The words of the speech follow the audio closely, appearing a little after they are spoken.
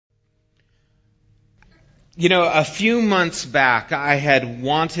A few months back, I had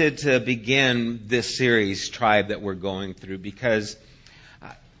wanted to begin this series, Tribe, that we're going through, because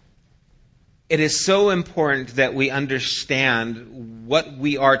it is so important that we understand what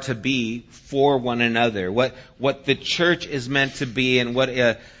we are to be for one another, what the church is meant to be, and what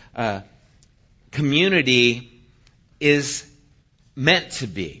a community is meant to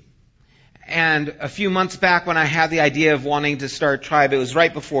be. And a few months back when I had the idea of wanting to start Tribe, it was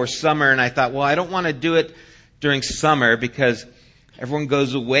right before summer, and I thought, well, I don't want to do it during summer because everyone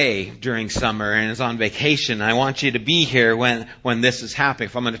goes away during summer and is on vacation. I want you to be here when this is happening.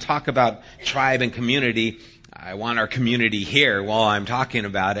 If I'm going to talk about Tribe and community, I want our community here while I'm talking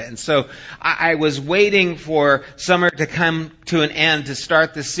about it. And so I was waiting for summer to come to an end to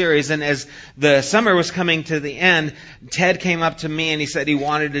start this series. And as the summer was coming to the end, Ted came up to me and he said he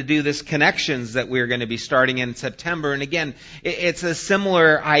wanted to do this Connections that we are going to be starting in September. And again, it's a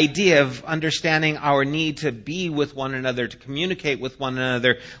similar idea of understanding our need to be with one another, to communicate with one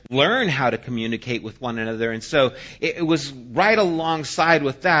another, learn how to communicate with one another. And so it was right alongside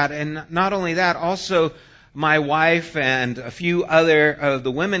with that. And not only that, also my wife and a few other of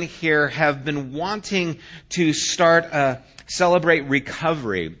the women here have been wanting to start a Celebrate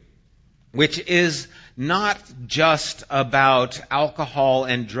Recovery, which is not just about alcohol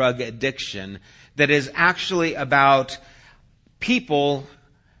and drug addiction, that is actually about people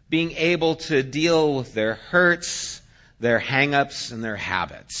being able to deal with their hurts, their hang-ups, and their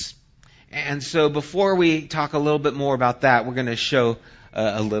habits. And so before we talk a little bit more about that, we're going to show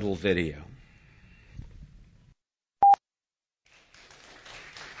a little video.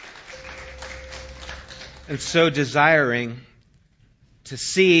 And so desiring to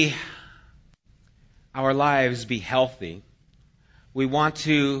see our lives be healthy, we want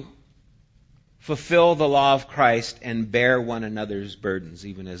to fulfill the law of Christ and bear one another's burdens,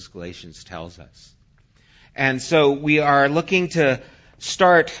 even as Galatians tells us. And so we are looking to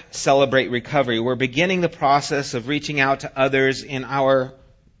start Celebrate Recovery. We're beginning the process of reaching out to others in our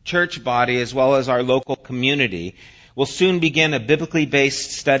church body as well as our local community. We'll soon begin a biblically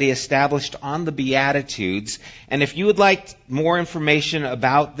based study established on the Beatitudes. And if you would like more information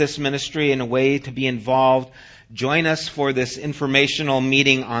about this ministry and a way to be involved, join us for this informational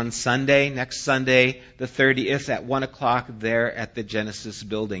meeting on Sunday, next Sunday, the 30th at 1 o'clock there at the Genesis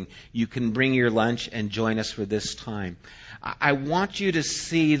building. You can bring your lunch and join us for this time. I want you to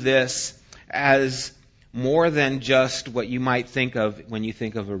see this as more than just what you might think of when you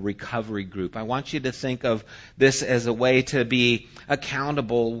think of a recovery group. I want you to think of this as a way to be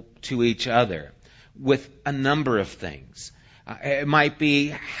accountable to each other with a number of things. It might be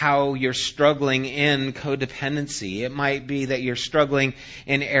how you're struggling in codependency. It might be that you're struggling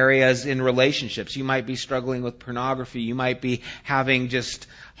in areas in relationships. You might be struggling with pornography. You might be having just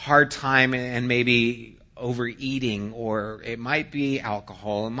hard time and maybe overeating, or it might be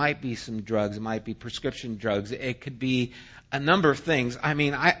alcohol, it might be some drugs, it might be prescription drugs, it could be a number of things. I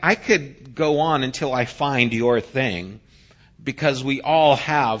mean, I could go on until I find your thing, because we all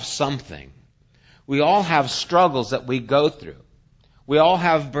have something. We all have struggles that we go through. We all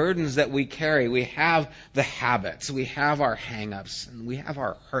have burdens that we carry. We have the habits, we have our hang-ups, and we have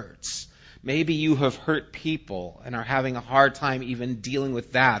our hurts. Maybe you have hurt people and are having a hard time even dealing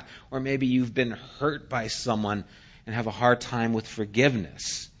with that. Or maybe you've been hurt by someone and have a hard time with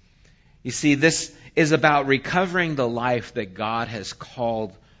forgiveness. You see, this is about recovering the life that God has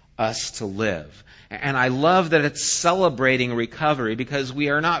called us to live. And I love that it's celebrating recovery, because we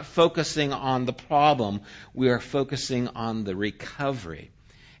are not focusing on the problem. We are focusing on the recovery.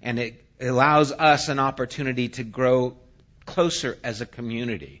 And it allows us an opportunity to grow closer as a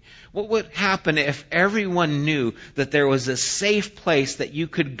community. What would happen if everyone knew that there was a safe place that you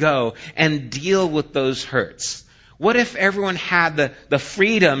could go and deal with those hurts? What if everyone had the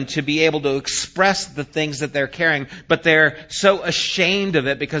freedom to be able to express the things that they're carrying, but they're so ashamed of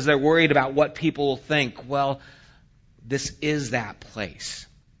it because they're worried about what people will think? Well, this is that place.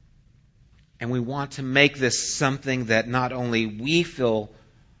 And we want to make this something that not only we feel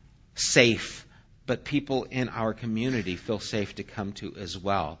safe, but people in our community feel safe to come to as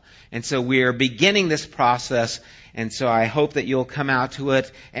well. And so we are beginning this process, and so I hope that you'll come out to it.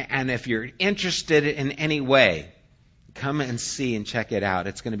 And if you're interested in any way, come and see and check it out.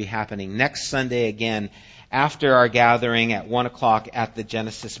 It's going to be happening next Sunday again after our gathering at 1 o'clock at the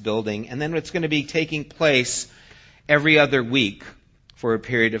Genesis building. And then it's going to be taking place every other week for a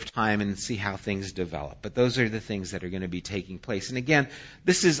period of time and see how things develop. But those are the things that are going to be taking place. And again,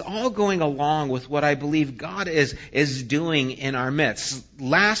 this is all going along with what I believe God is doing in our midst.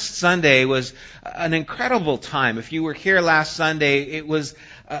 Last Sunday was an incredible time. If you were here last Sunday, it was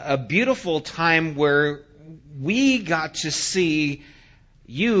a beautiful time where we got to see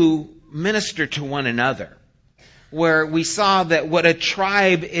you minister to one another, where we saw that what a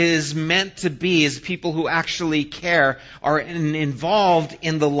tribe is meant to be is people who actually care, are involved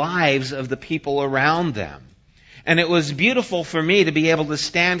in the lives of the people around them. And it was beautiful for me to be able to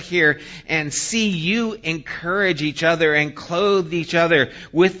stand here and see you encourage each other and clothe each other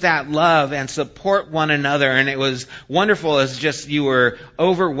with that love and support one another. And it was wonderful as just you were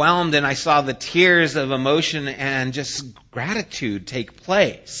overwhelmed, and I saw the tears of emotion and just gratitude take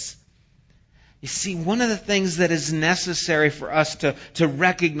place. You see, one of the things that is necessary for us to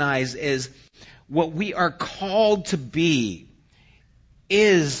recognize is what we are called to be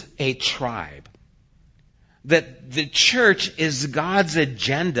is a tribe. That the church is God's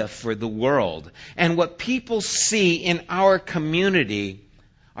agenda for the world. And what people see in our community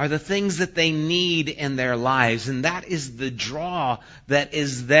are the things that they need in their lives. And that is the draw that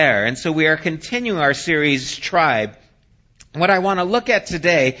is there. And so we are continuing our series, Tribe. What I want to look at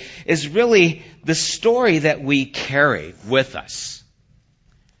today is really the story that we carry with us.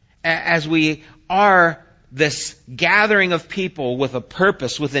 As we are this gathering of people with a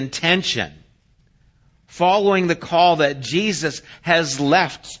purpose, with intention, following the call that Jesus has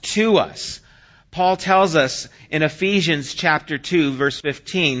left to us. Paul tells us in Ephesians chapter 2, verse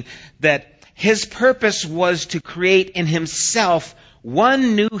 15, that his purpose was to create in himself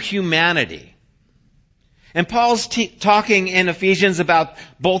one new humanity. And Paul's talking in Ephesians about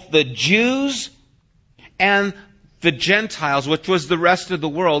both the Jews and the Gentiles, which was the rest of the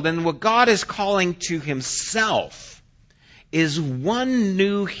world. And what God is calling to himself is one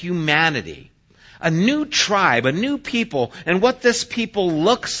new humanity. A new tribe, a new people, and what this people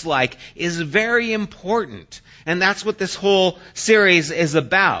looks like is very important. And that's what this whole series is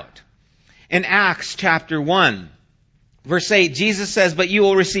about. In Acts chapter 1, verse 8, Jesus says, "But you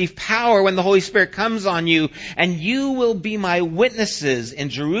will receive power when the Holy Spirit comes on you, and you will be my witnesses in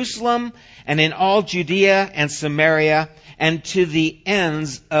Jerusalem and in all Judea and Samaria and to the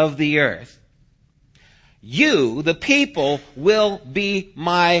ends of the earth." You, the people, will be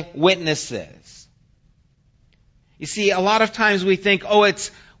my witnesses. You see, a lot of times we think,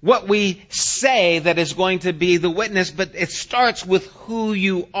 it's what we say that is going to be the witness, but it starts with who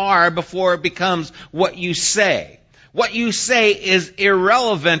you are before it becomes what you say. What you say is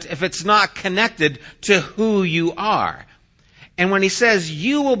irrelevant if it's not connected to who you are. And when he says,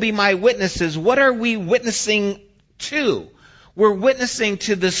 "You will be my witnesses," what are we witnessing to? We're witnessing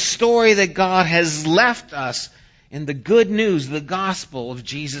to the story that God has left us in the good news, the gospel of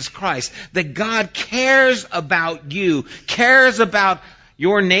Jesus Christ. That God cares about you, cares about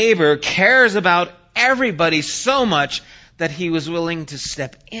your neighbor, cares about everybody so much that he was willing to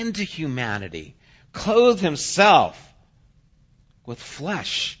step into humanity, clothe himself with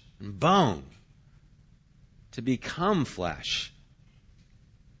flesh and bone, to become flesh,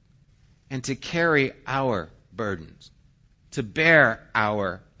 and to carry our burdens, to bear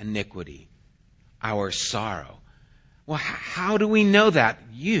our iniquity, our sorrow. Well, how do we know that?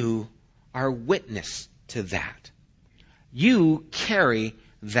 You are witness to that. You carry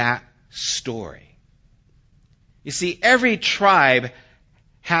that story. You see, every tribe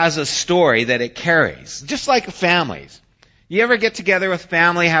has a story that it carries, just like families. You ever get together with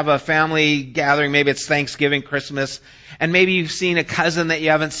family, have a family gathering, maybe it's Thanksgiving, Christmas, and maybe you've seen a cousin that you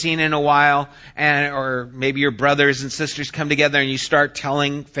haven't seen in a while, or maybe your brothers and sisters come together and you start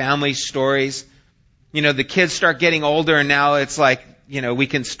telling family stories. The kids start getting older, and now it's like, we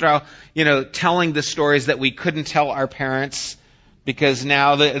can start, telling the stories that we couldn't tell our parents because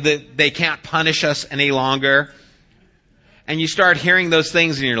now they can't punish us any longer. And you start hearing those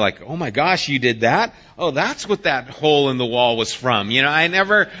things and you're like, "Oh my gosh, you did that? Oh, that's what that hole in the wall was from. I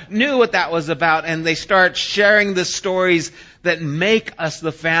never knew what that was about." And they start sharing the stories that make us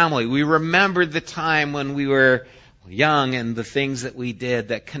the family. We remember the time when we were young and the things that we did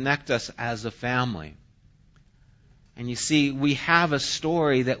that connect us as a family. And you see, we have a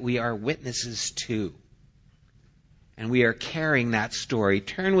story that we are witnesses to. And we are carrying that story.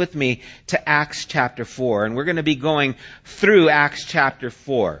 Turn with me to Acts chapter 4. And we're going to be going through Acts chapter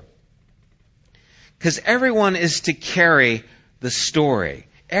 4. Because everyone is to carry the story.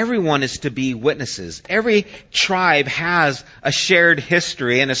 Everyone is to be witnesses. Every tribe has a shared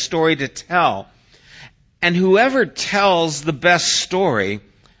history and a story to tell. And whoever tells the best story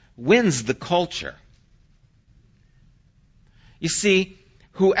wins the culture. You see,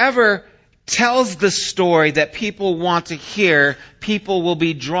 whoever tells the story that people want to hear, people will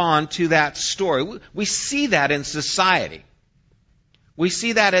be drawn to that story. We see that in society. We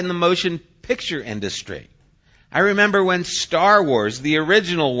see that in the motion picture industry. I remember when Star Wars, the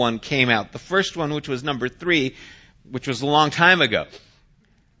original one, came out, the first one, which was number 3, which was a long time ago.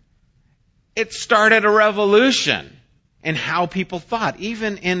 It started a revolution in how people thought,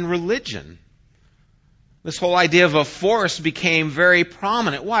 even in religion. This whole idea of a force became very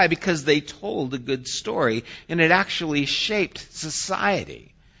prominent. Why? Because they told a good story, and it actually shaped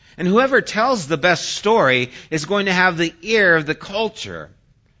society. And whoever tells the best story is going to have the ear of the culture.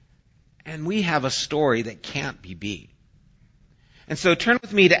 And we have a story that can't be beat. And so turn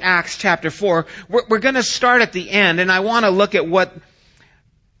with me to Acts chapter 4. We're going to start at the end, and I want to look at what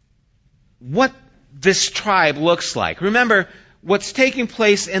this tribe looks like. Remember, what's taking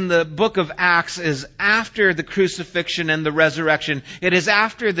place in the book of Acts is after the crucifixion and the resurrection. It is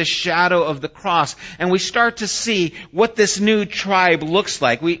after the shadow of the cross. And we start to see what this new tribe looks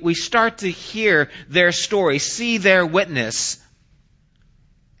like. We start to hear their story, see their witness.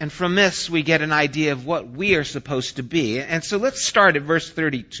 And from this, we get an idea of what we are supposed to be. And so let's start at verse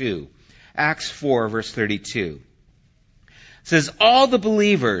 32. Acts 4, verse 32. It says, all the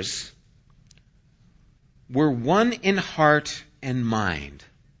believers were one in heart and mind.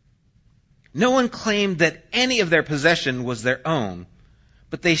 No one claimed that any of their possession was their own,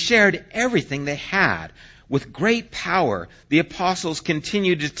 but they shared everything they had. With great power, the apostles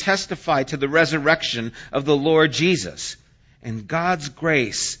continued to testify to the resurrection of the Lord Jesus. And God's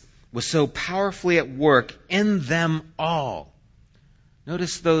grace was so powerfully at work in them all.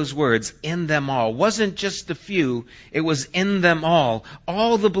 Notice those words, in them all. It wasn't just a few, it was in them all.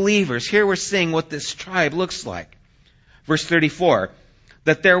 All the believers. Here we're seeing what this tribe looks like. Verse 34,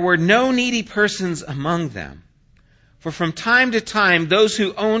 that there were no needy persons among them. For from time to time, those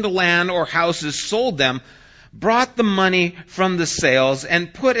who owned land or houses sold them, brought the money from the sales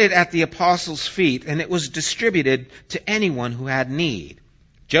and put it at the apostles' feet, and it was distributed to anyone who had need.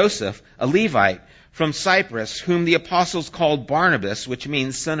 Joseph, a Levite from Cyprus, whom the apostles called Barnabas, which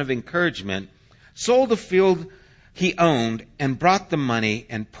means son of encouragement, sold the field he owned and brought the money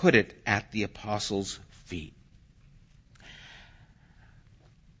and put it at the apostles' feet.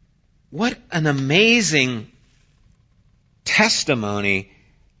 What an amazing testimony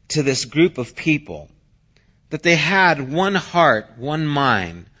to this group of people. That they had one heart, one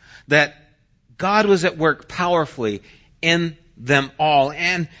mind, that God was at work powerfully in them all.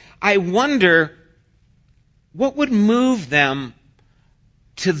 And I wonder what would move them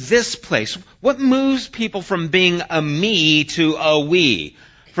to this place. What moves people from being a me to a we,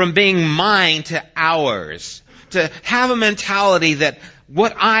 from being mine to ours, to have a mentality that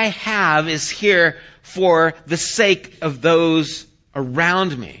what I have is here for the sake of those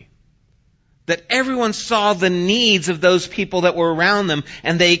around me. That everyone saw the needs of those people that were around them,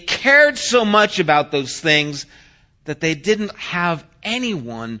 and they cared so much about those things that they didn't have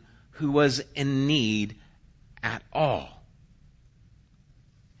anyone who was in need at all.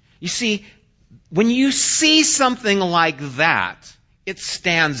 You see, when you see something like that, it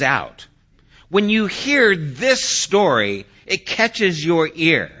stands out. When you hear this story, it catches your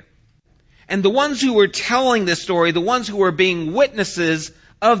ear. And the ones who were telling this story, the ones who were being witnesses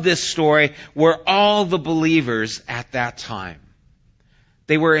of this story, were all the believers at that time.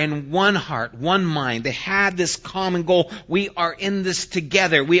 They were in one heart, one mind. They had this common goal. We are in this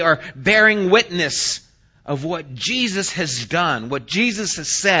together. We are bearing witness of what Jesus has done, what Jesus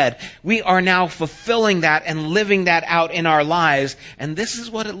has said. We are now fulfilling that and living that out in our lives. And this is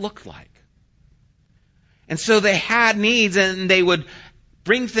what it looked like. And so they had needs, and they would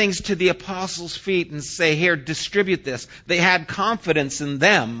bring things to the apostles' feet and say, here, distribute this. They had confidence in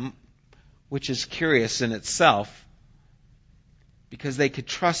them, which is curious in itself, because they could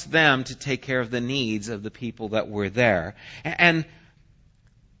trust them to take care of the needs of the people that were there. And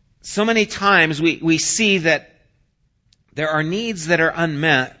so many times we see that there are needs that are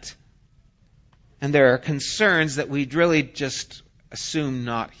unmet, and there are concerns that we'd really just assume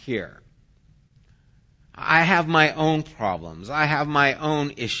not here. I have my own problems. I have my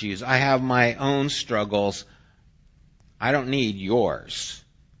own issues. I have my own struggles. I don't need yours.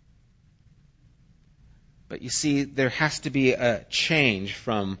 But you see, there has to be a change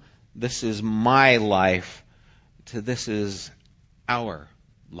from this is my life to this is our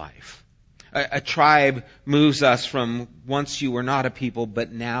life. A tribe moves us from once you were not a people,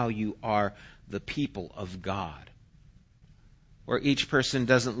 but now you are the people of God. Where each person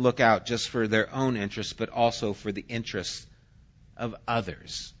doesn't look out just for their own interests, but also for the interests of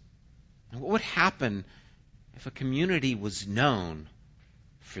others. And what would happen if a community was known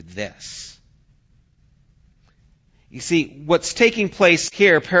for this? You see, what's taking place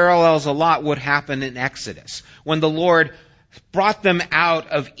here parallels a lot what happened in Exodus. When the Lord brought them out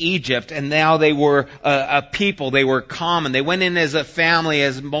of Egypt, and now they were a people. They were common. They went in as a family,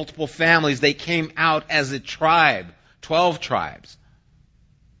 as multiple families. They came out as a tribe, 12 tribes.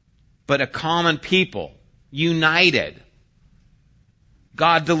 But a common people, united.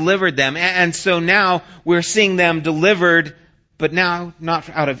 God delivered them. And so now we're seeing them delivered, but now not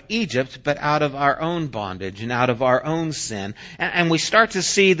out of Egypt, but out of our own bondage and out of our own sin. And we start to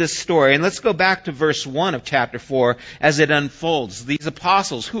see this story. And let's go back to verse 1 of chapter 4 as it unfolds. These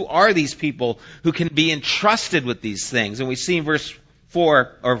apostles, who are these people who can be entrusted with these things? And we see in verse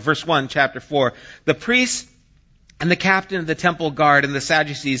 1, chapter 4, the priests and the captain of the temple guard and the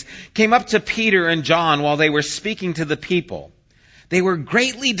Sadducees came up to Peter and John while they were speaking to the people. They were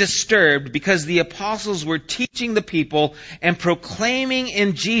greatly disturbed because the apostles were teaching the people and proclaiming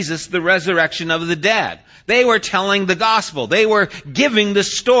in Jesus the resurrection of the dead. They were telling the gospel. They were giving the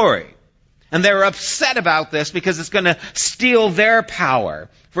story. And they were upset about this because it's going to steal their power.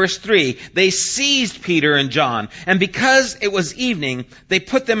 Verse 3, they seized Peter and John, and because it was evening, they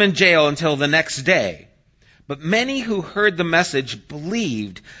put them in jail until the next day. But many who heard the message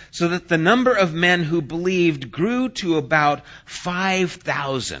believed, so that the number of men who believed grew to about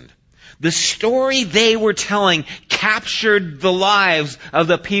 5,000. The story they were telling captured the lives of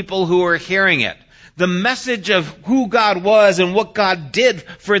the people who were hearing it. The message of who God was and what God did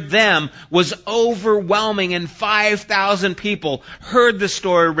for them was overwhelming, and 5,000 people heard the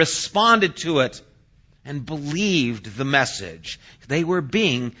story, responded to it, and believed the message. They were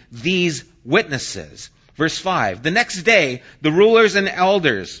being these witnesses. Verse 5, the next day, the rulers and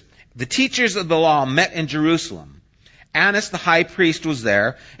elders, the teachers of the law, met in Jerusalem. Annas the high priest was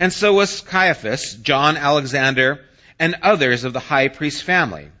there, and so was Caiaphas, John, Alexander, and others of the high priest's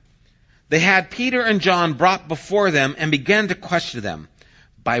family. They had Peter and John brought before them and began to question them.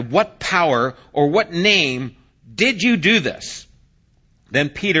 By what power or what name did you do this? Then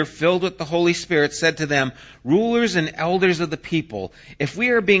Peter, filled with the Holy Spirit, said to them, rulers and elders of the people, if we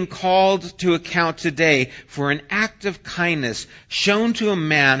are being called to account today for an act of kindness shown to a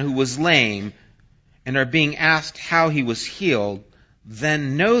man who was lame, and are being asked how he was healed,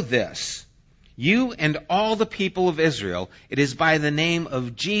 then know this, you and all the people of Israel, it is by the name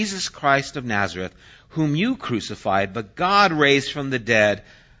of Jesus Christ of Nazareth, whom you crucified, but God raised from the dead,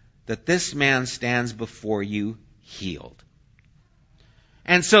 that this man stands before you healed.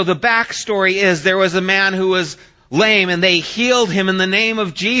 And so the backstory is there was a man who was lame, and they healed him in the name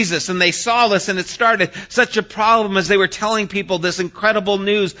of Jesus, and they saw this, and it started such a problem as they were telling people this incredible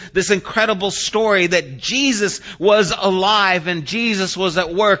news, this incredible story that Jesus was alive and Jesus was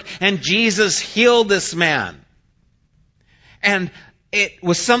at work and Jesus healed this man. And it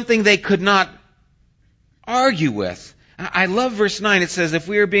was something they could not argue with. I love verse 9. It says, if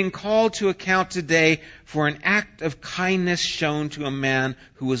we are being called to account today for an act of kindness shown to a man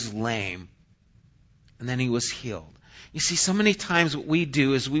who was lame, and then he was healed. You see, so many times what we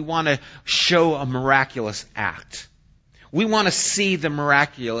do is we want to show a miraculous act. We want to see the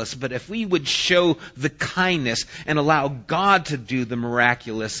miraculous, but if we would show the kindness and allow God to do the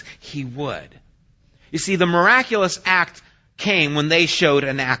miraculous, He would. You see, the miraculous act came when they showed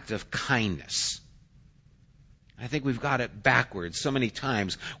an act of kindness. I think we've got it backwards so many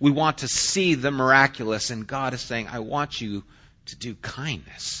times. We want to see the miraculous, and God is saying, I want you to do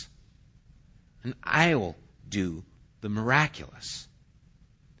kindness. And I will do the miraculous.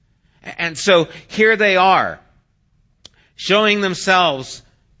 And so here they are, showing themselves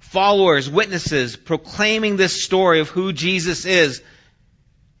followers, witnesses, proclaiming this story of who Jesus is.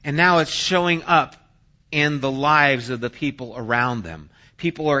 And now it's showing up in the lives of the people around them.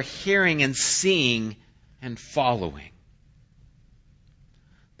 People are hearing and seeing and following.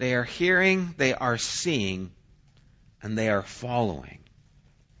 They are hearing, they are seeing, and they are following.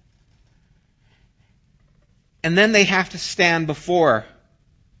 And then they have to stand before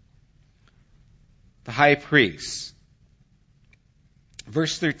the high priest.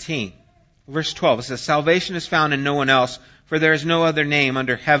 Verse 13, verse 12, it says, salvation is found in no one else, for there is no other name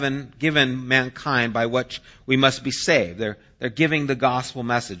under heaven given mankind by which we must be saved. They're giving the gospel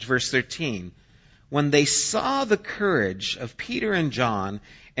message. Verse 13, when they saw the courage of Peter and John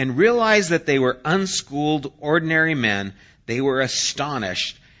and realized that they were unschooled, ordinary men, they were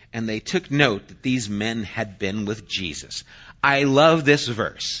astonished, and they took note that these men had been with Jesus. I love this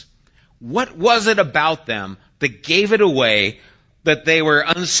verse. What was it about them that gave it away that they were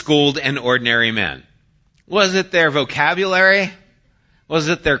unschooled and ordinary men? Was it their vocabulary? Was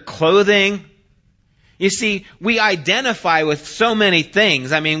it their clothing? You see, we identify with so many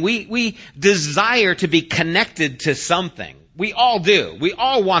things. I mean, we desire to be connected to something. We all do. We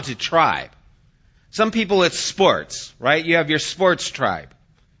all want a tribe. Some people, it's sports, right? You have your sports tribe.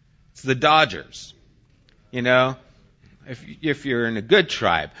 It's the Dodgers, if you're in a good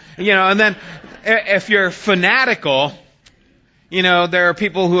tribe. And then if you're fanatical, there are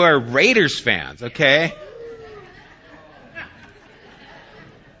people who are Raiders fans, okay?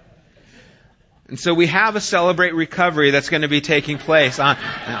 And so we have a Celebrate Recovery that's going to be taking place on...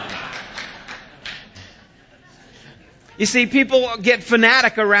 You see, people get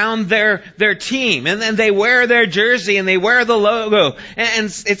fanatic around their team, and then they wear their jersey and they wear the logo. And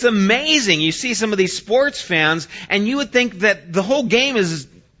it's amazing. You see some of these sports fans, and you would think that the whole game is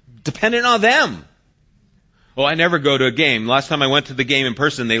dependent on them. Oh, I never go to a game. Last time I went to the game in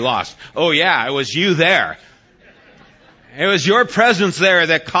person, they lost. Oh yeah, it was you there. It was your presence there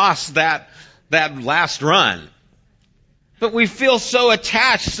that cost that last run. But we feel so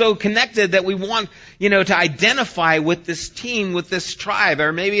attached, so connected that we want, to identify with this team, with this tribe.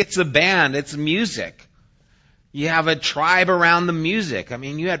 Or maybe it's a band, it's music. You have a tribe around the music. I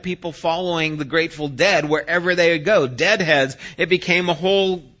mean, you had people following the Grateful Dead wherever they would go. Deadheads, it became a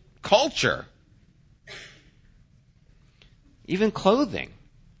whole culture. Even clothing.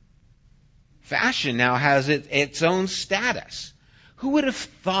 Fashion now has its own status. Who would have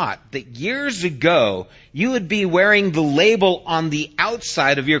thought that years ago you would be wearing the label on the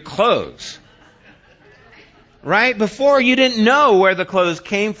outside of your clothes? Right? Before, you didn't know where the clothes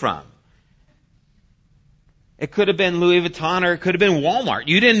came from. It could have been Louis Vuitton or it could have been Walmart.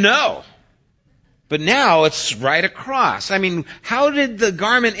 You didn't know. But now it's right across. I mean, how did the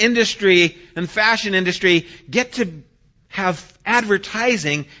garment industry and fashion industry get to have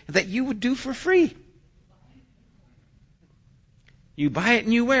advertising that you would do for free? You buy it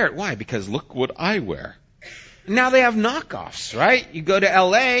and you wear it. Why? Because look what I wear. Now they have knockoffs, right? You go to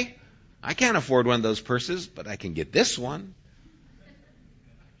LA. I can't afford one of those purses, but I can get this one.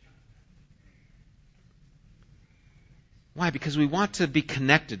 Why? Because we want to be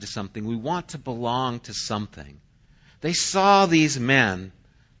connected to something. We want to belong to something. They saw these men,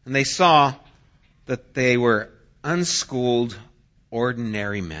 and they saw that they were unschooled,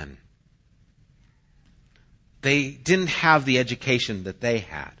 ordinary men. They didn't have the education that they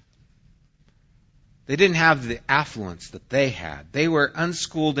had. They didn't have the affluence that they had. They were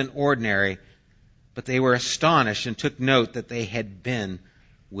unschooled and ordinary, but they were astonished and took note that they had been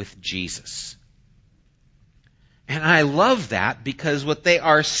with Jesus. And I love that because what they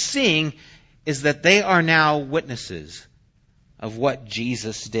are seeing is that they are now witnesses of what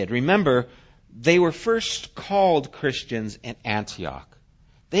Jesus did. Remember, they were first called Christians in Antioch.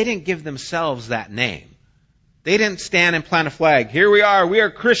 They didn't give themselves that name. They didn't stand and plant a flag. Here we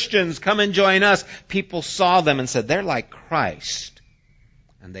are Christians, come and join us. People saw them and said, they're like Christ.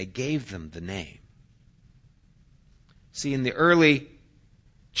 And they gave them the name. See, in the early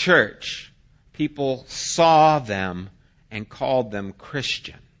church, people saw them and called them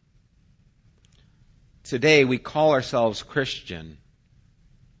Christian. Today, we call ourselves Christian,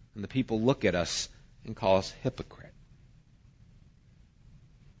 and the people look at us and call us hypocrite.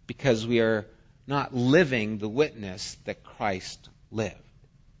 Because we are not living the witness that Christ lived.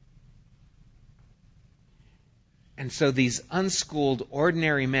 And so these unschooled,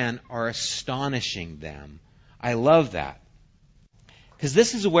 ordinary men are astonishing them. I love that. Because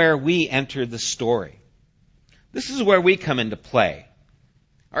this is where we enter the story. This is where we come into play.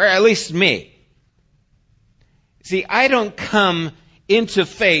 Or at least me. See, I don't come into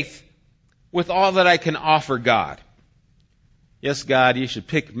faith with all that I can offer God. Yes, God, you should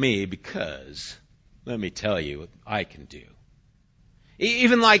pick me because let me tell you what I can do.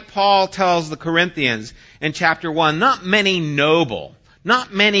 Even like Paul tells the Corinthians in chapter 1, not many noble,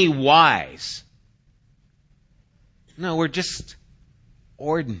 not many wise. No, we're just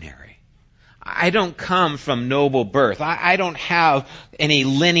ordinary. I don't come from noble birth. I don't have any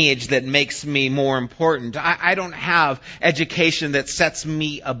lineage that makes me more important. I don't have education that sets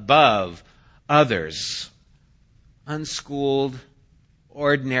me above others. Unschooled,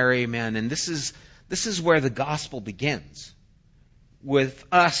 ordinary men. And this is where the gospel begins. With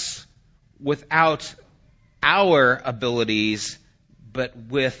us, without our abilities, but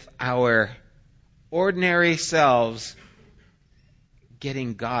with our ordinary selves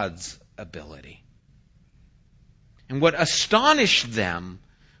getting God's ability. And what astonished them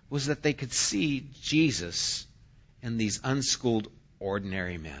was that they could see Jesus in these unschooled,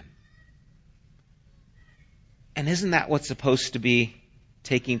 ordinary men. And isn't that what's supposed to be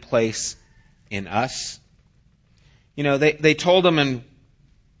taking place in us? You know, they told him in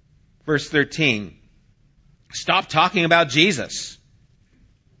verse 13, stop talking about Jesus.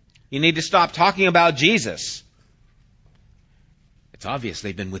 You need to stop talking about Jesus. It's obvious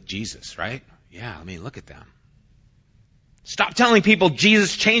they've been with Jesus, right? Yeah, I mean, look at them. Stop telling people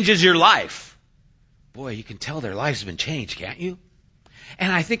Jesus changes your life. Boy, you can tell their lives have been changed, can't you?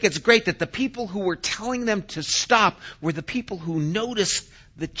 And I think it's great that the people who were telling them to stop were the people who noticed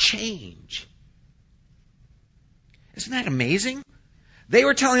the change. Isn't that amazing? They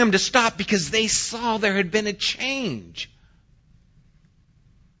were telling them to stop because they saw there had been a change.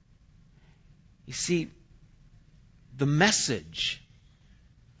 You see, the message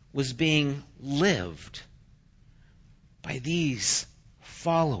was being lived by these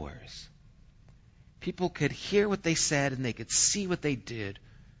followers. People could hear what they said and they could see what they did,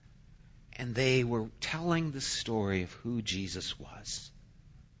 and they were telling the story of who Jesus was.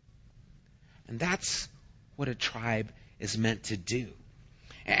 And that's what a tribe is meant to do.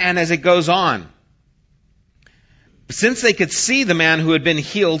 And as it goes on, since they could see the man who had been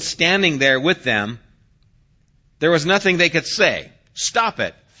healed standing there with them, there was nothing they could say. Stop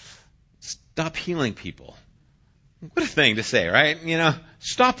it. Stop healing people. What a thing to say, right?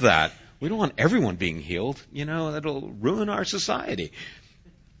 Stop that. We don't want everyone being healed. That'll ruin our society.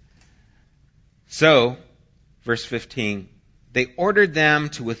 So, verse 15, they ordered them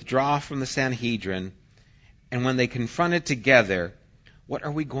to withdraw from the Sanhedrin, and when they confronted together, what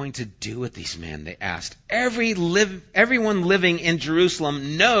are we going to do with these men? They asked. Everyone living in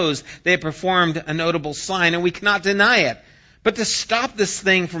Jerusalem knows they have performed a notable sign, and we cannot deny it. But to stop this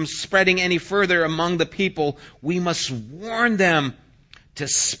thing from spreading any further among the people, we must warn them to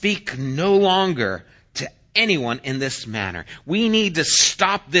speak no longer to anyone in this manner. We need to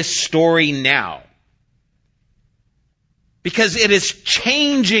stop this story now, because it is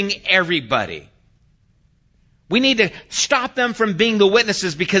changing everybody. We need to stop them from being the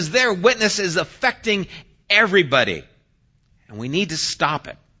witnesses, because their witness is affecting everybody. And we need to stop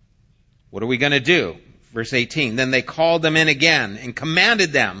it. What are we going to do? Verse 18, then they called them in again and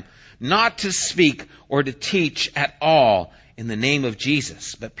commanded them not to speak or to teach at all in the name of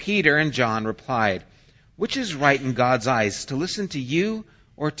Jesus. But Peter and John replied, which is right in God's eyes, to listen to you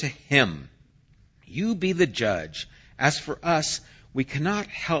or to him? You be the judge. As for us, we cannot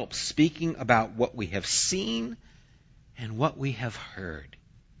help speaking about what we have seen and what we have heard.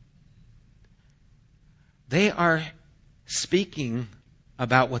 They are speaking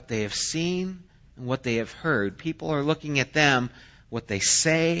about what they have seen and what they have heard. People are looking at them, what they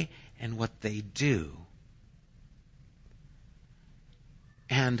say and what they do.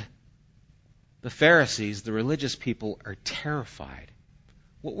 And the Pharisees, the religious people, are terrified.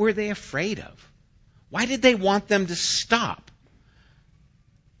 What were they afraid of? Why did they want them to stop?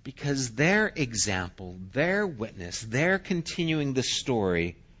 Because their example, their witness, their continuing the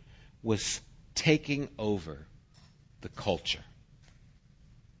story was taking over the culture.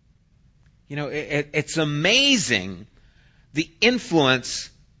 It's amazing the influence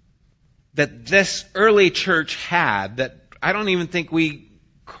that this early church had that I don't even think we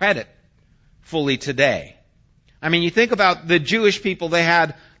credit fully today. I mean, you think about the Jewish people, they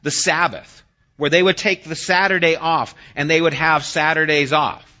had the Sabbath, where they would take the Saturday off and they would have Saturdays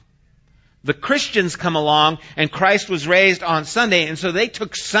off. The Christians come along and Christ was raised on Sunday, and so they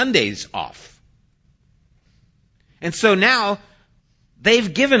took Sundays off. And so now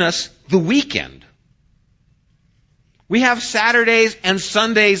they've given us the weekend. We have Saturdays and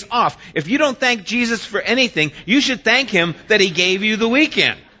Sundays off. If you don't thank Jesus for anything, you should thank him that he gave you the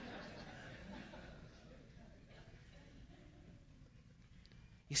weekend.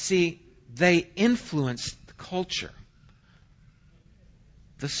 You see, they influenced the culture.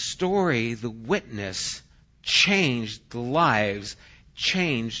 The story, the witness, changed the lives,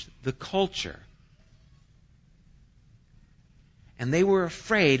 changed the culture. And they were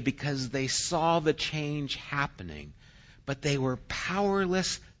afraid because they saw the change happening, but they were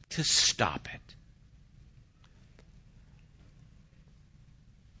powerless to stop it.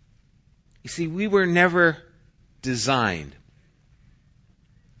 You see, we were never designed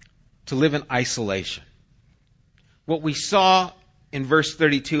to live in isolation. What we saw in verse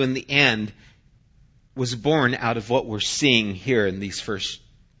 32 in the end was born out of what we're seeing here in these first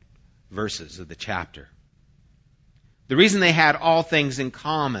verses of the chapter. The reason they had all things in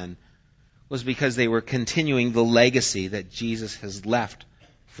common was because they were continuing the legacy that Jesus has left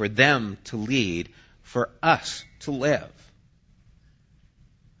for them to lead, for us to live.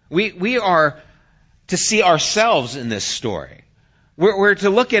 We are to see ourselves in this story. We're to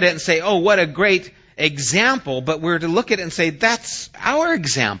look at it and say, oh, what a great example, but we're to look at it and say, that's our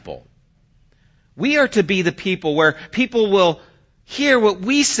example. We are to be the people where people will hear what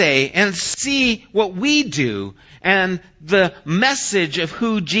we say and see what we do, and the message of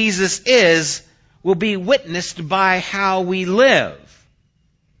who Jesus is will be witnessed by how we live.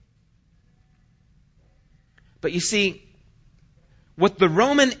 But you see, what the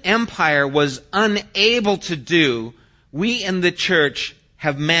Roman Empire was unable to do, we in the church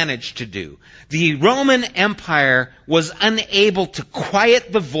have managed to do. The Roman Empire was unable to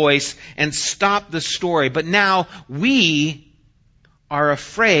quiet the voice and stop the story, but now we are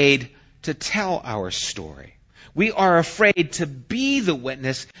afraid to tell our story. We are afraid to be the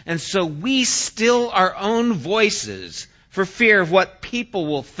witness, and so we still our own voices for fear of what people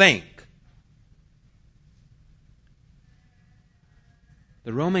will think.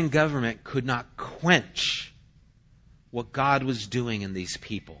 The Roman government could not quench what God was doing in these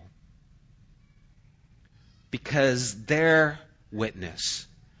people because their witness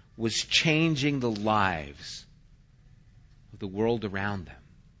was changing the lives of the world around them.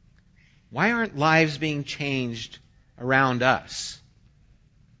 Why aren't lives being changed around us?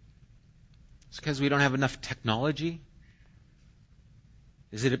 It's because we don't have enough technology?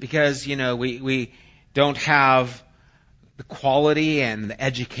 Is it because, we don't have the quality and the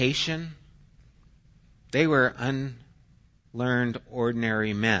education? They were unlearned,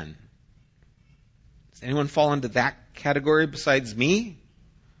 ordinary men. Does anyone fall into that category besides me?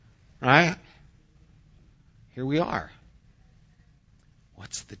 Right? Here we are.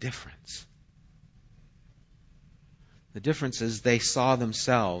 What's the difference? The difference is they saw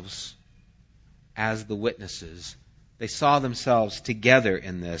themselves as the witnesses. They saw themselves together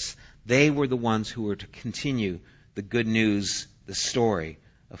in this. They were the ones who were to continue the good news, the story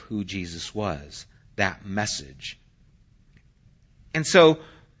of who Jesus was, that message. And so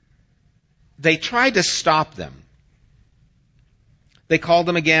they tried to stop them. They called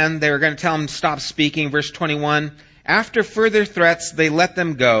them again. They were going to tell them to stop speaking. Verse 21, after further threats, they let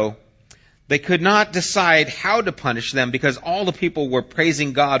them go. They could not decide how to punish them because all the people were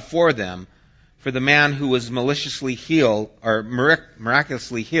praising God for them. For the man who was maliciously healed, or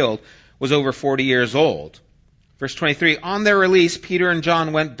miraculously healed, was over 40 years old. Verse 23, on their release, Peter and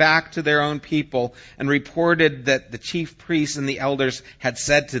John went back to their own people and reported that the chief priests and the elders had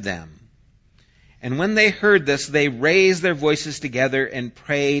said to them. And when they heard this, they raised their voices together and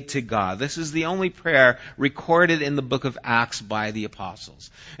prayed to God. This is the only prayer recorded in the book of Acts by the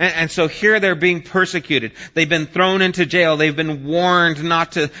apostles. And so here they're being persecuted. They've been thrown into jail. They've been warned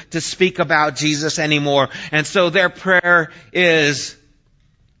not to speak about Jesus anymore. And so their prayer is,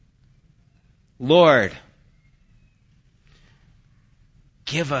 Lord,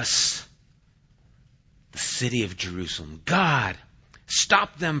 give us the city of Jerusalem. God,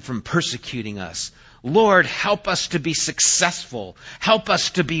 stop them from persecuting us. Lord, help us to be successful. Help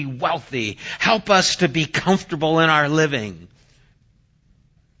us to be wealthy. Help us to be comfortable in our living.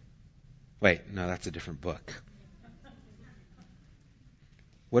 Wait, no, that's a different book.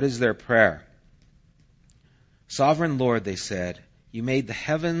 What is their prayer? Sovereign Lord, they said, you made the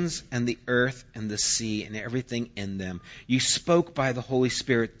heavens and the earth and the sea and everything in them. You spoke by the Holy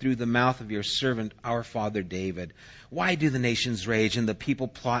Spirit through the mouth of your servant, our father David. Why do the nations rage and the people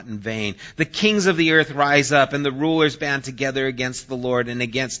plot in vain? The kings of the earth rise up and the rulers band together against the Lord and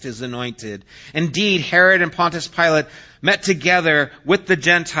against his anointed. Indeed, Herod and Pontius Pilate met together with the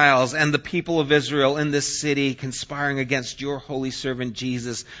Gentiles and the people of Israel in this city, conspiring against your holy servant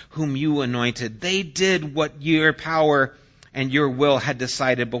Jesus, whom you anointed. They did what your power and your will had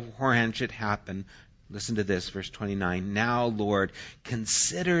decided beforehand should happen. Listen to this, verse 29. Now, Lord,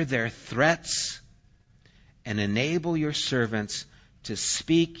 consider their threats and enable your servants to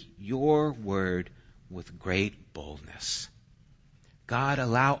speak your word with great boldness. God,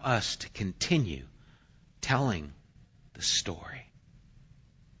 allow us to continue telling the story.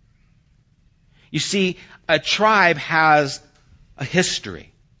 You see, a tribe has a history.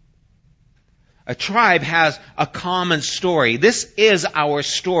 A tribe has a common story. This is our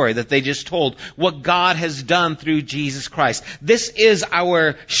story that they just told. What God has done through Jesus Christ. This is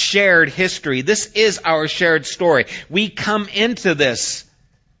our shared history. This is our shared story. We come into this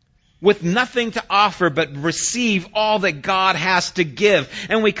with nothing to offer but receive all that God has to give.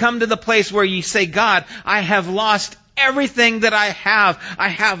 And we come to the place where you say, God, I have lost everything that I have. I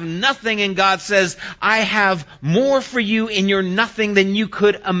have nothing. And God says, I have more for you in your nothing than you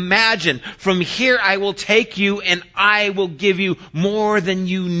could imagine. From here I will take you and I will give you more than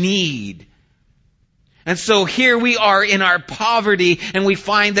you need. And so here we are in our poverty and we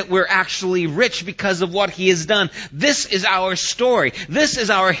find that we're actually rich because of what He has done. This is our story. This is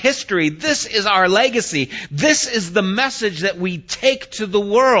our history. This is our legacy. This is the message that we take to the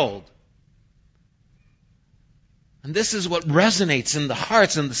world. And this is what resonates in the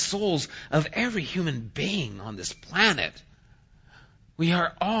hearts and the souls of every human being on this planet. We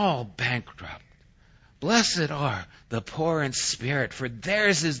are all bankrupt. Blessed are the poor in spirit, for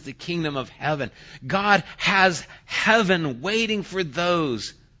theirs is the kingdom of heaven. God has heaven waiting for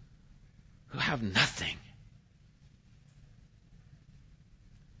those who have nothing.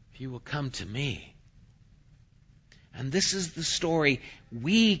 If you will come to me. And this is the story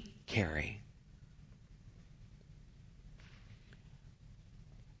we carry.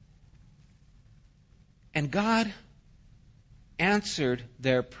 And God answered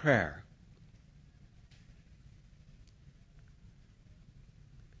their prayer.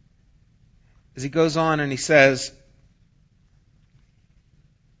 As he goes on and he says,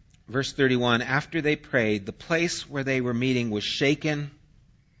 verse 31, after they prayed, the place where they were meeting was shaken,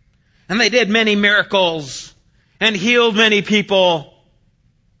 and they did many miracles, and healed many people,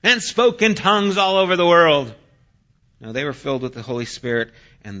 and spoke in tongues all over the world. Now they were filled with the Holy Spirit,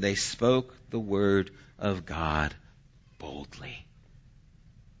 and they spoke the word of God boldly.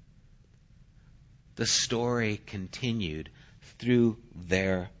 The story continued through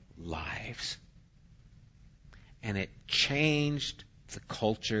their lives. And it changed the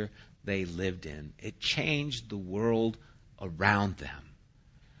culture they lived in. It changed the world around them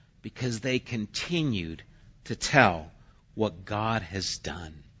because they continued to tell what God has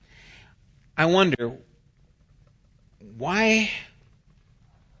done. I wonder, why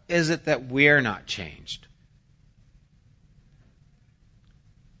is it that we're not changed?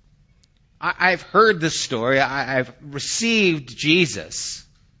 I've heard this story. I've received Jesus.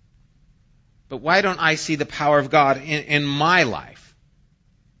 But why don't I see the power of God in my life?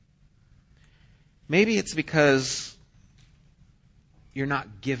 Maybe it's because you're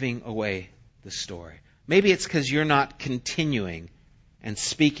not giving away the story. Maybe it's because you're not continuing and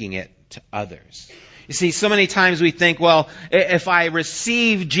speaking it to others. You see, so many times we think, well, if I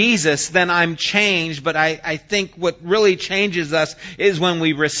receive Jesus, then I'm changed. But I think what really changes us is when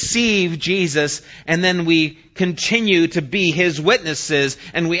we receive Jesus and then we continue to be His witnesses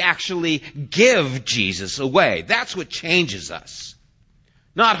and we actually give Jesus away. That's what changes us.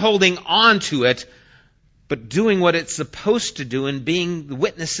 Not holding on to it, but doing what it's supposed to do and being the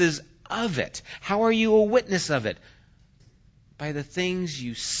witnesses of it. How are you a witness of it? By the things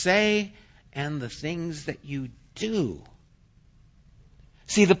you say and the things that you do.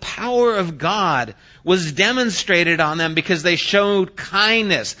 See, the power of God was demonstrated on them because they showed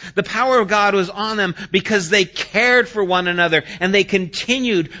kindness. The power of God was on them because they cared for one another and they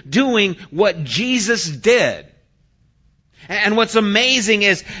continued doing what Jesus did. And what's amazing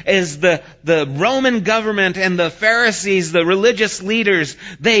is the Roman government and the Pharisees, the religious leaders,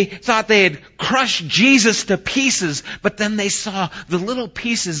 they thought they had crushed Jesus to pieces, but then they saw the little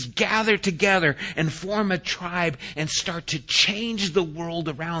pieces gather together and form a tribe and start to change the world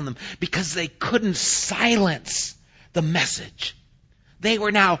around them because they couldn't silence the message. They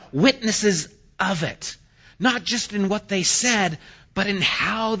were now witnesses of it, not just in what they said, but in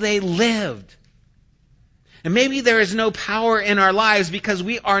how they lived. And maybe there is no power in our lives because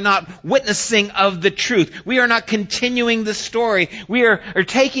we are not witnessing of the truth. We are not continuing the story. We are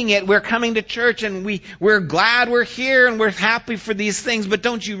taking it. We're coming to church and we're glad we're here and we're happy for these things. But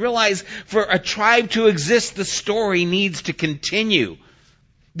don't you realize for a tribe to exist, the story needs to continue.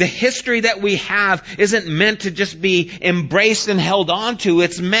 The history that we have isn't meant to just be embraced and held on to.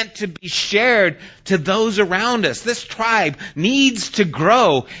 It's meant to be shared to those around us. This tribe needs to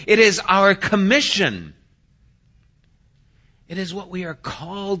grow. It is our commission. It is what we are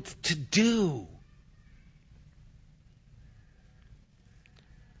called to do.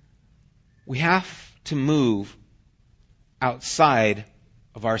 We have to move outside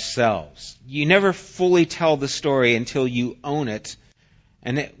of ourselves. You never fully tell the story until you own it,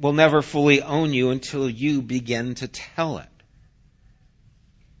 and it will never fully own you until you begin to tell it.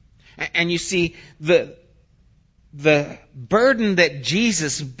 And you see, the burden that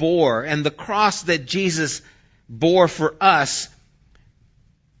Jesus bore and the cross that Jesus bore for us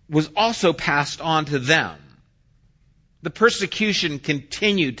was also passed on to them. The persecution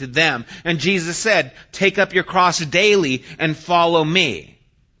continued to them. And Jesus said, take up your cross daily and follow me.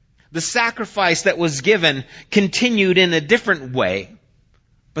 The sacrifice that was given continued in a different way,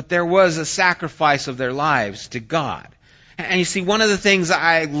 but there was a sacrifice of their lives to God. And you see, one of the things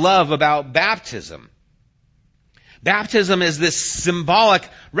I love about baptism is this symbolic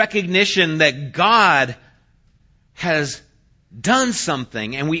recognition that God has done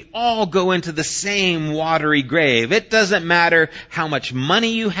something, and we all go into the same watery grave. It doesn't matter how much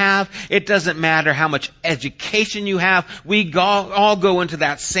money you have. It doesn't matter how much education you have. We all go into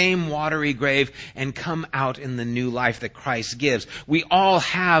that same watery grave and come out in the new life that Christ gives. We all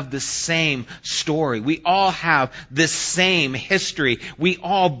have the same story. We all have this same history. We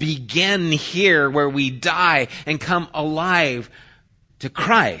all begin here where we die and come alive to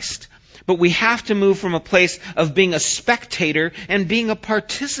Christ. But we have to move from a place of being a spectator and being a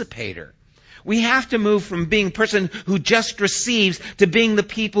participator. We have to move from being a person who just receives to being the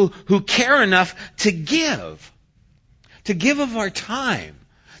people who care enough to give. To give of our time.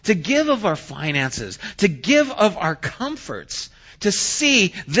 To give of our finances. To give of our comforts. To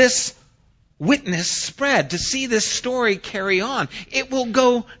see this witness spread. To see this story carry on. It will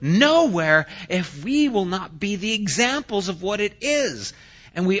go nowhere if we will not be the examples of what it is.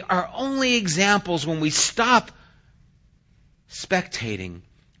 And we are only examples when we stop spectating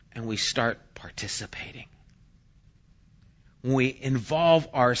and we start participating. When we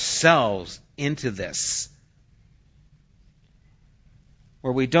involve ourselves into this.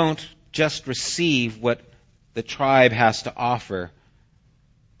 Where we don't just receive what the tribe has to offer,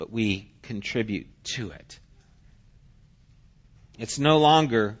 but we contribute to it. It's no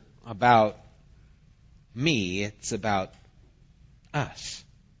longer about me, it's about us.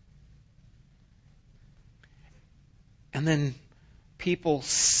 And then people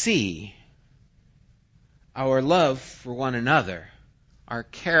see our love for one another, our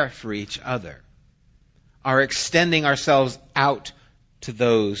care for each other, our extending ourselves out to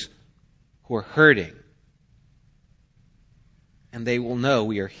those who are hurting. And they will know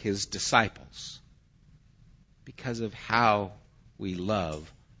we are His disciples because of how we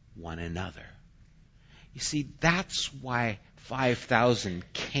love one another. You see, that's why 5,000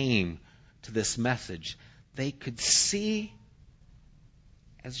 came to this message. They could see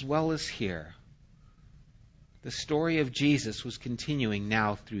as well as hear. The story of Jesus was continuing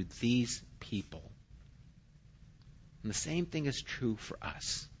now through these people. And the same thing is true for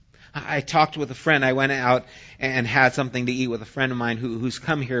us. I talked with a friend. I went out and had something to eat with a friend of mine who's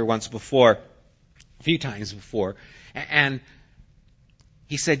come here once before, a few times before. And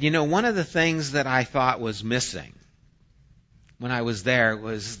he said, one of the things that I thought was missing when I was there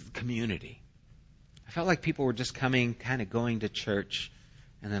was community. I felt like people were just coming, kind of going to church,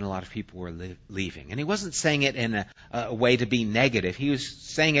 and then a lot of people were leaving. And he wasn't saying it in a way to be negative. He was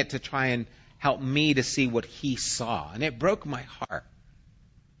saying it to try and help me to see what he saw. And it broke my heart.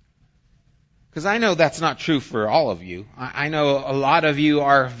 Because I know that's not true for all of you. I know a lot of you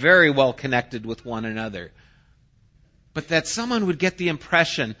are very well connected with one another. But that someone would get the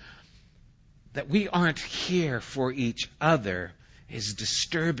impression that we aren't here for each other is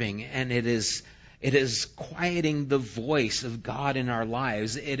disturbing, and it is quieting the voice of God in our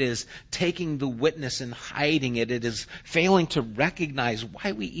lives. It is taking the witness and hiding it. It is failing to recognize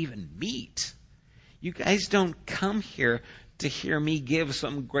why we even meet. You guys don't come here to hear me give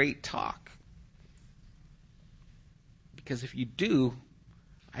some great talk. Because if you do,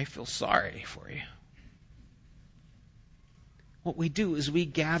 I feel sorry for you. What we do is we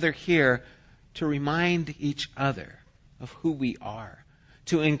gather here to remind each other of who we are,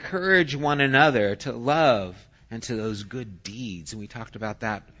 to encourage one another to love and to those good deeds. And we talked about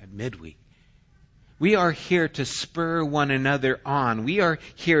that at midweek. We are here to spur one another on. We are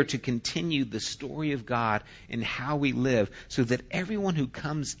here to continue the story of God in how we live, so that everyone who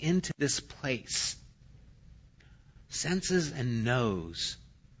comes into this place senses and knows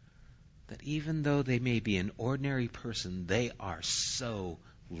that even though they may be an ordinary person, they are so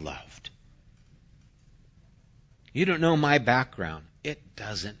loved. You don't know my background. It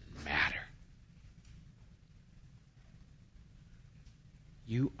doesn't matter.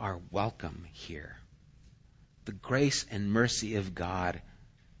 You are welcome here. The grace and mercy of God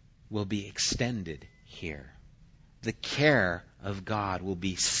will be extended here. The care of God will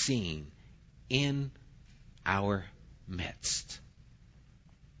be seen in our midst.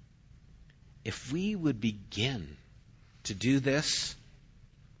 If we would begin to do this,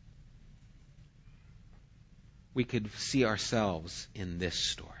 we could see ourselves in this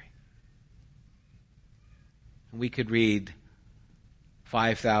story. And we could read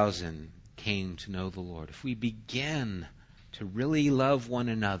 5,000 came to know the Lord. If we begin to really love one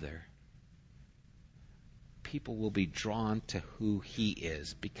another, people will be drawn to who He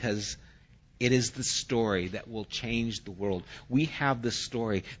is, because It is the story that will change the world. We have the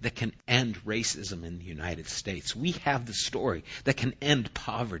story that can end racism in the United States. We have the story that can end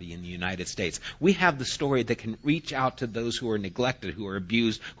poverty in the United States. We have the story that can reach out to those who are neglected, who are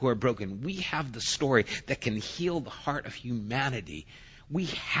abused, who are broken. We have the story that can heal the heart of humanity. We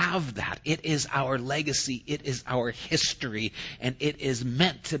have that. It is our legacy. It is our history. And it is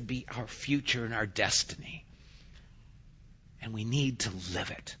meant to be our future and our destiny. And we need to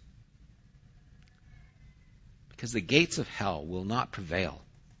live it. Because the gates of hell will not prevail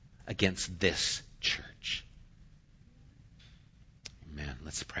against this church. Amen.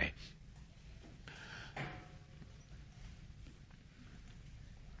 Let's pray.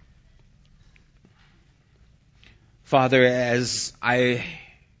 Father, as I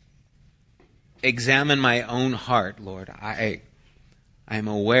examine my own heart, Lord, I am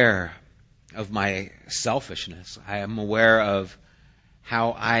aware of my selfishness. I am aware of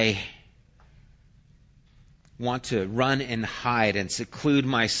how I want to run and hide and seclude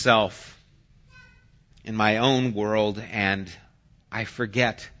myself in my own world, and I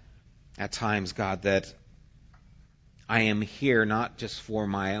forget at times, God, that I am here not just for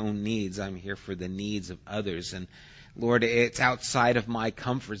my own needs, I'm here for the needs of others. And Lord, it's outside of my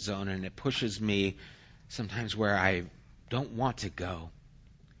comfort zone, and it pushes me sometimes where I don't want to go.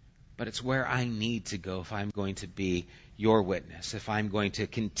 But it's where I need to go if I'm going to be your witness, if I'm going to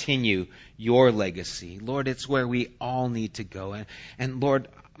continue your legacy. Lord, it's where we all need to go. And Lord,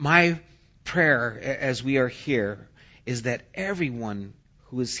 my prayer as we are here is that everyone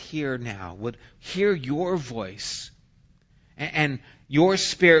who is here now would hear your voice and your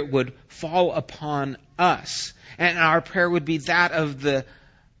Spirit would fall upon us. And our prayer would be that of the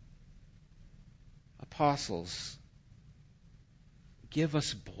apostles. Give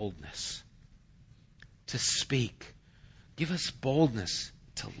us boldness to speak. Give us boldness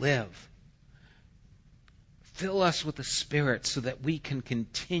to live. Fill us with the Spirit so that we can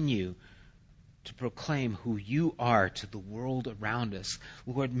continue to proclaim who you are to the world around us.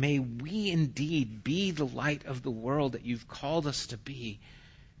 Lord, may we indeed be the light of the world that you've called us to be.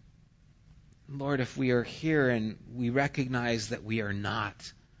 Lord, if we are here and we recognize that we are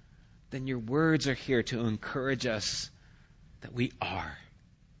not, then your words are here to encourage us that we are.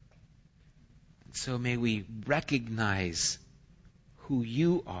 So may we recognize who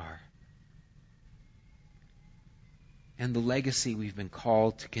you are and the legacy we've been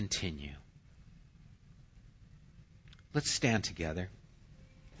called to continue. Let's stand together.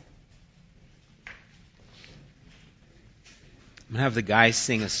 I'm going to have the guys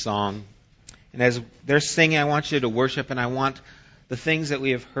sing a song. And as they're singing, I want you to worship, and I want the things that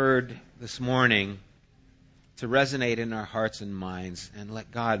we have heard this morning to resonate in our hearts and minds, and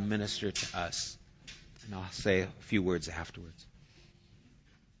let God minister to us. And I'll say a few words afterwards.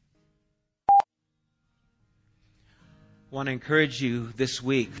 I want to encourage you this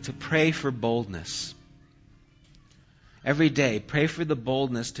week to pray for boldness. Every day, pray for the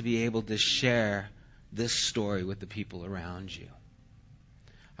boldness to be able to share this story with the people around you.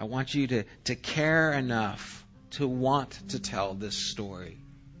 I want you to care enough to want to tell this story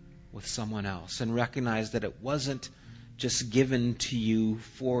with someone else and recognize that it wasn't just given to you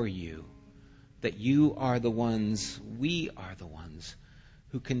for you, that you are the ones, we are the ones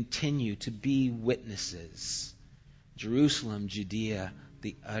who continue to be witnesses. Jerusalem, Judea,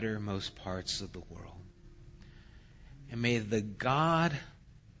 the uttermost parts of the world. And may the God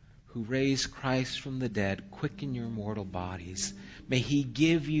who raised Christ from the dead quicken your mortal bodies. May He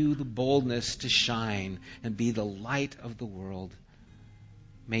give you the boldness to shine and be the light of the world.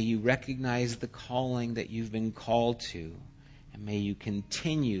 May you recognize the calling that you've been called to. And may you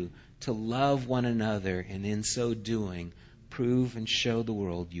continue to love one another, and in so doing, prove and show the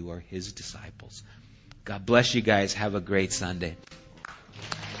world you are His disciples. God bless you guys. Have a great Sunday.